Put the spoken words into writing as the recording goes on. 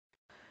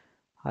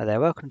Hi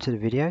there, welcome to the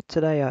video.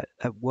 Today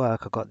at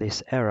work I got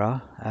this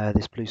error,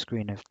 this blue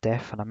screen of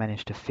death, and I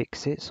managed to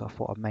fix it, so I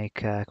thought I'd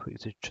make a quick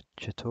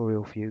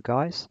tutorial for you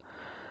guys.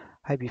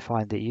 Hope you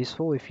find it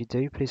useful. If you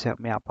do, please help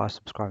me out by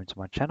subscribing to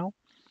my channel.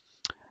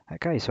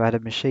 Okay, so I had a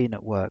machine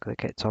at work that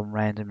kept on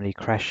randomly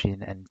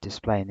crashing and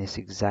displaying this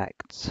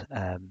exact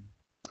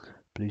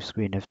blue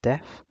screen of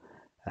death.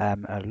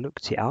 I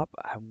looked it up,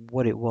 and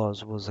what it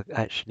was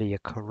actually a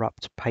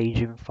corrupt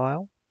paging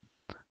file.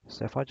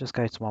 So if I just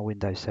go to my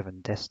Windows 7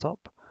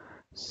 desktop,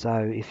 so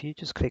if you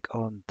just click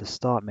on the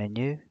Start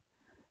menu,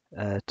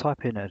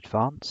 type in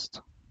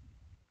Advanced,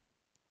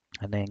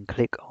 and then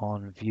click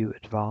on View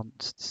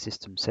Advanced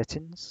System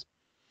Settings.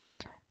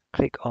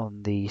 Click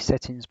on the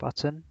Settings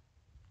button,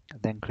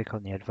 then click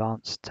on the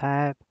Advanced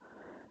tab.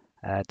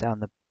 Down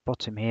the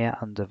bottom here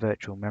under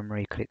Virtual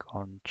Memory, click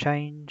on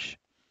Change.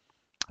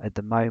 At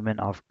the moment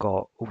I've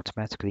got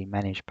Automatically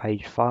Manage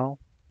Page File.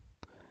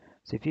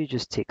 So if you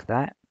just tick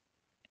that,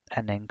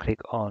 and then click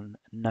on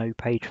No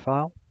Page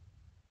File,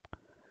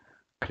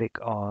 click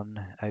on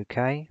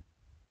OK.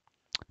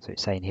 So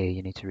it's saying here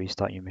you need to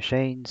restart your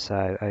machine.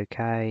 So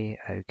OK,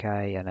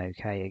 OK, and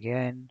OK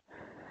again.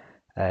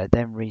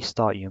 Then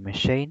restart your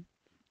machine.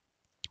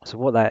 So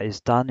what that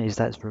has done is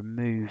that's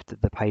removed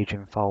the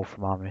paging file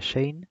from our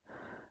machine.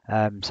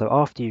 So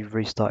after you've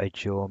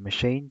restarted your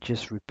machine,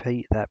 just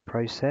repeat that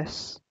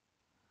process.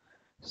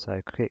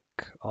 So click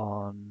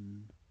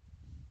on,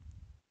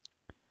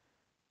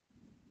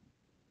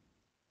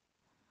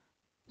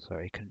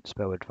 sorry, couldn't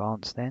spell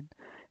advanced then.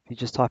 If you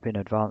just type in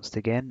advanced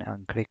again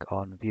and click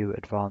on View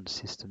Advanced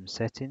System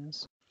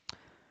Settings.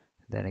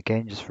 Then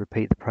again, just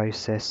repeat the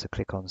process. So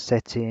click on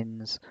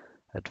Settings,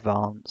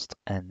 Advanced,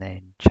 and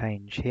then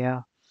Change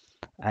here.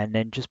 And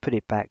then just put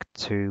it back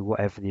to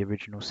whatever the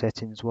original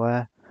settings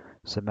were.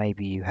 So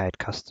maybe you had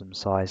custom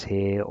size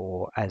here,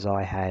 or as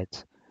I had,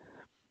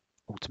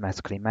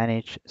 automatically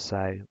manage.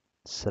 So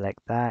select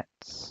that,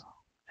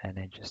 and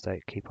then just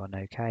keep on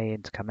OK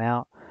and to come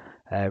out.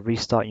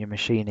 Restart your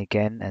machine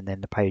again, and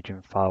then the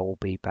paging file will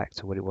be back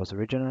to what it was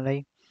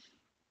originally.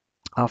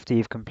 After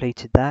you've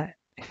completed that,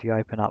 if you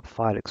open up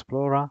File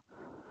Explorer,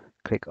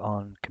 click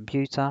on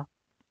Computer,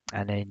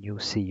 and then you'll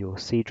see your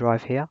C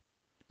drive here.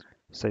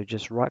 So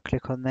just right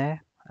click on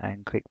there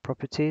and click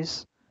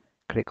Properties,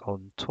 click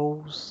on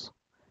Tools,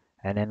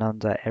 and then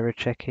under Error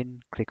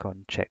Checking, click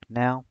on Check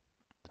Now.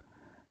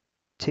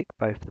 Tick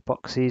both the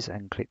boxes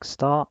and click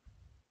Start,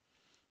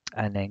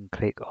 and then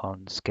click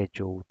on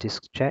Schedule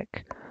Disk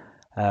Check.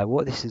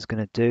 What this is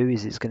going to do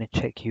is it's going to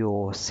check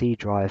your C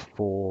drive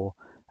for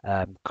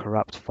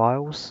corrupt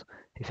files.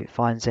 If it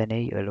finds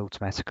any, it'll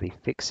automatically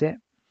fix it.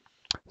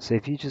 So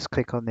if you just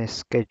click on this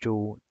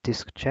Schedule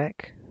Disk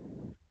Check,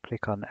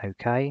 click on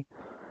OK.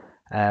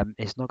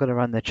 It's not going to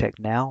run the check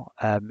now.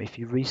 If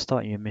you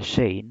restart your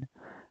machine,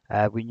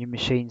 when your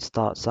machine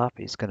starts up,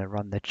 it's going to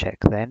run the check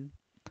then.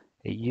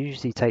 It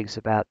usually takes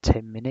about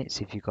 10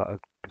 minutes if you've got a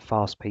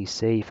fast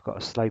PC. If you've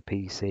got a slow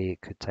PC,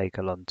 it could take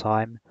a long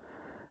time.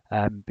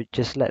 But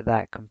just let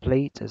that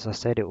complete. As I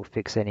said, it will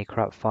fix any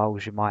corrupt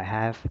files you might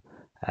have.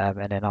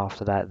 And then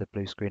after that, the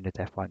blue screen of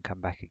death won't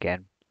come back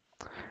again.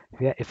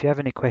 If you have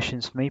any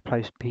questions for me,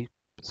 please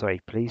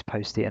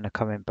post it in a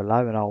comment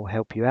below and I'll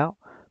help you out.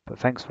 But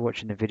thanks for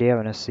watching the video,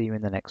 and I'll see you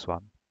in the next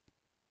one.